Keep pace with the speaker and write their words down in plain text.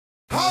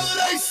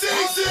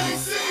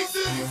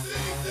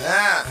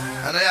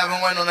I know y'all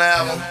been waiting on the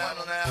album.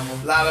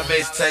 A lot of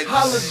bass tapes.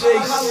 Holiday season.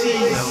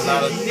 A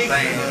lot of things.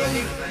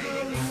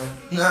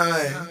 Nah,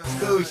 man. It's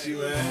Gucci,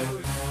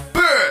 man.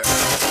 Bird!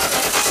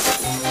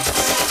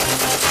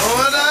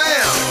 What I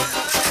am.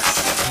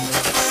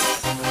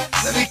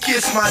 Let me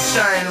kiss my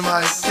chain and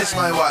kiss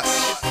my watch.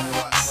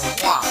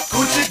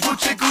 Gucci,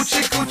 Gucci,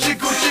 Gucci, Gucci,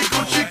 Gucci,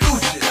 Gucci,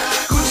 Gucci.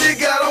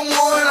 Gucci got a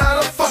warrant, how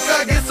the fuck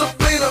I get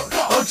subpoena?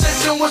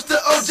 Objection, what's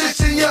the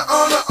objection, your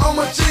honor? I'm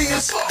a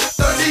genius.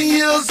 13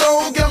 years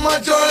old, got my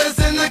Jordans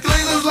in the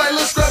cleaners, like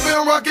Lil Scrappy,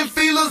 rockin'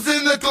 feelers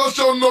in the clothes,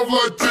 showing up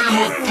like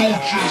Tima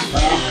Gucci.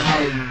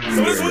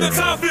 So this is what the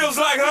time feels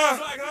like, huh?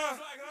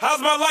 How's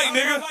my light,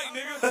 nigga?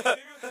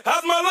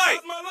 How's my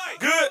light?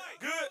 Good?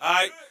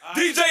 Alright.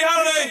 DJ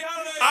Holiday,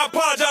 I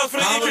apologize for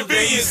the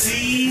inconvenience.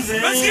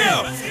 Let's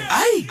go!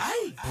 Hey!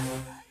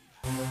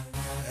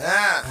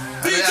 Yeah.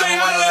 DJ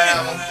Holiday!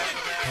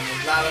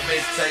 A lot of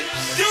bass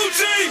tapes.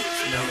 UG!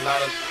 A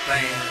lot of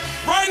things.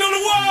 Writing on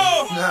the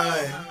wall! Nah,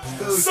 man.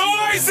 It's Gucci. So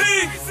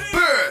icy!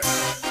 Bird!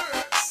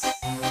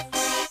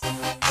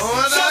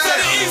 Shouts out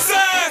the east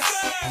side!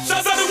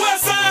 Shouts out the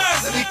west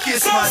side! Let me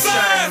kiss my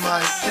chain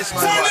and kiss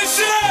my Turn watch. this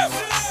shit up!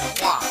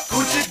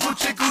 Gucci,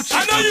 Gucci, Gucci.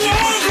 I know you Gucci,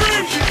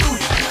 hungry. Gucci,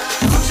 Gucci.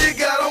 Gucci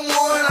got a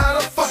warrant, how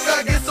the fuck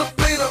I get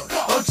subpoena?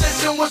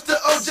 Objection, what's the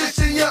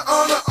objection, your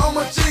honor? I'm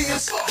a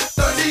genius.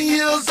 13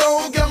 years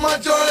old, got my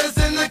Jordans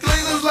in the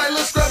cleaners, like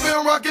Lil Scrappy,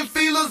 rockin'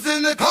 feelers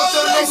in the clothes,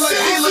 showing up like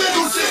Tima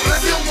Gucci.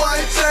 Black and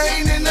white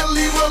chain and a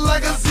Libra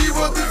like a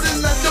zero. This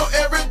is not your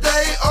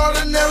everyday,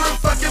 ordinary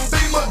fucking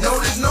Beamer. No,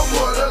 there's no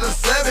quarter to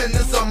 7.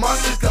 It's a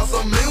monster, cause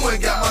I'm mean.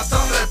 Got my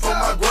top back for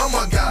my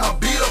grandma, got my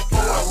beat up for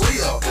a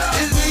Leo.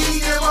 It's me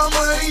and my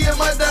money and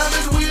my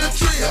diamonds, we a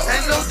trio.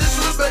 Ain't no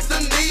disrespect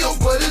to Neo,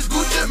 but it's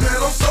Gucci, man,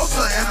 I'm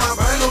Sosa. And my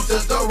brain don't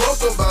just a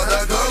rosa by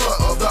the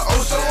color of the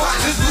ocean.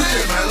 It's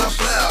Gucci, man, I'm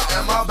flare.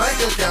 And my bank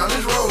account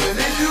is rolling.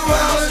 If you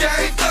out,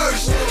 ain't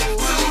thirsty.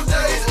 2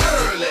 days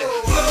early.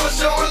 Blood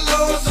showing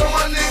love, so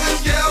my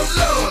niggas get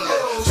lonely.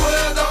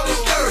 $12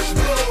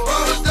 discouragement.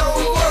 Brothers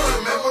don't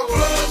worry, man. My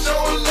blood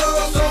showing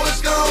love, so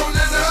it's gone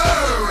in a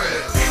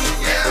hurry.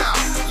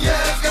 Yeah,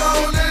 it's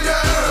gone in a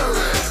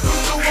hurry.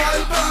 The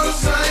white powder,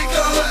 same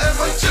color as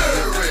my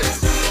cherry.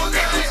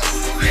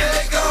 Yeah,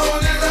 it's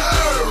gone in a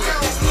hurry.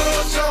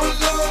 Blood showing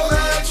love,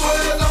 man.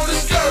 12 don't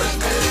discourage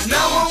me.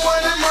 Now I'm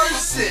wanting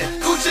mercy.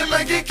 Gucci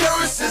making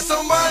currency.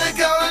 Somebody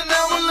call an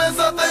ambulance.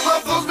 I think my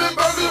flow's been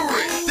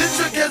burglary. This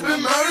trick has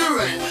been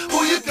murdering. Who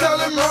you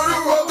calling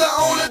murderer? The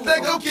only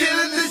thing I'm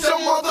killing is your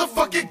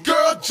motherfucking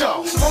girl,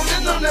 Joe.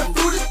 Smoking on that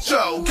fruity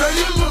Joe. Girl,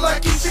 you look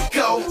like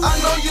Ichiko. I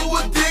know you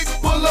a dick.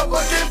 Pull up,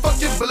 I can't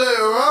fucking blur.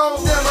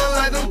 Damn, I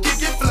like them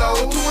kicking flow.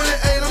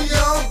 28, I'm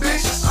young,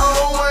 bitch.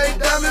 All white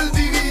diamonds,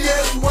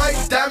 VVS, white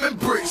diamond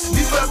bricks.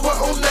 These bad boy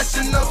on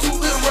national, too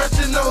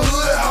irrational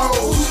hood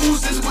hoes. 2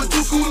 oozes with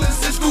 2 coolers,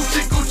 it's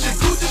Gucci, Gucci,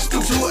 Gucci,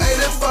 Gucci.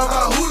 285,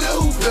 I hula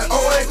hoopin'.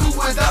 Oh, ain't cool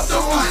without the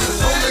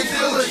hookers. On the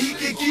dealer, he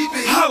can keep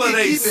it.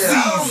 Holiday season.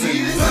 I don't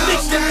need it.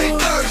 Niggas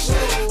ain't thirsty.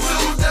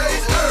 2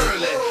 days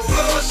early.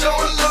 Blood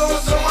showing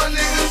love, so my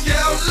niggas get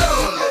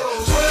lonely.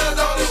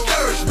 $12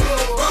 discouragement.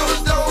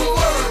 Brothers don't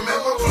worry, man.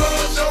 My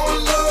blood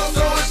showing love,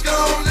 so it's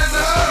gone in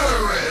a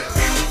hurry.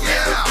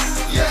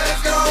 Yeah,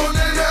 it's gone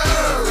in a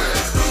hurry.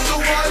 The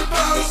white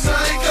powder,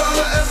 same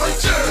color as my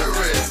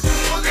cherry.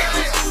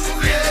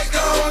 Yeah, it's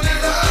gone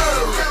in a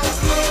hurry.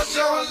 Blood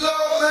showing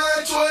love,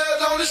 man.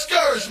 12 don't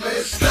discourage me.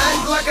 Back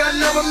like I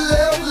never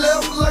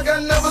left like I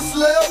never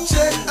slept.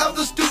 Check out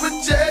the stupid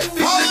jet.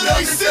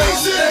 Holiday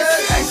season.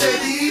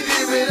 AJD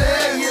did me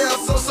that.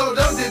 Yeah, so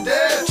dumb did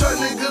that. Try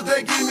niggas,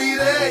 they give me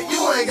that. You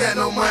ain't got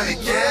no money,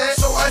 cash.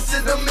 So I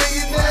said $1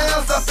 million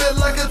now. I feel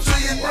like a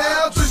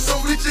trillionaire. Drink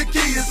some rich and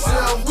kill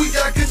yourself. We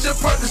got get your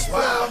purpose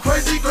spell.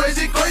 Crazy,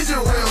 crazy, crazy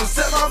round.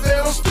 Set my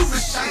bed on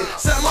stupid shit.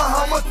 Set my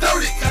Hummer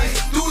 30.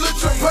 Do the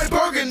trip, pay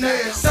burger now.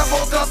 That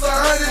phone costs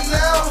 100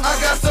 now. I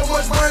got so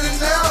much money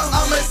now.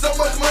 I make so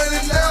much money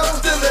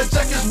now. Still that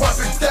check is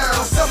wiping down.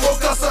 That phone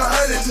costs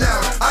 100 now.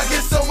 I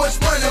get so much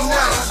money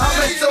now. I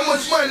make so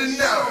much money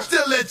now.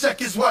 Still that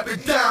check is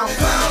wiping down.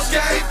 Pounds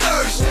game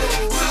thirsty.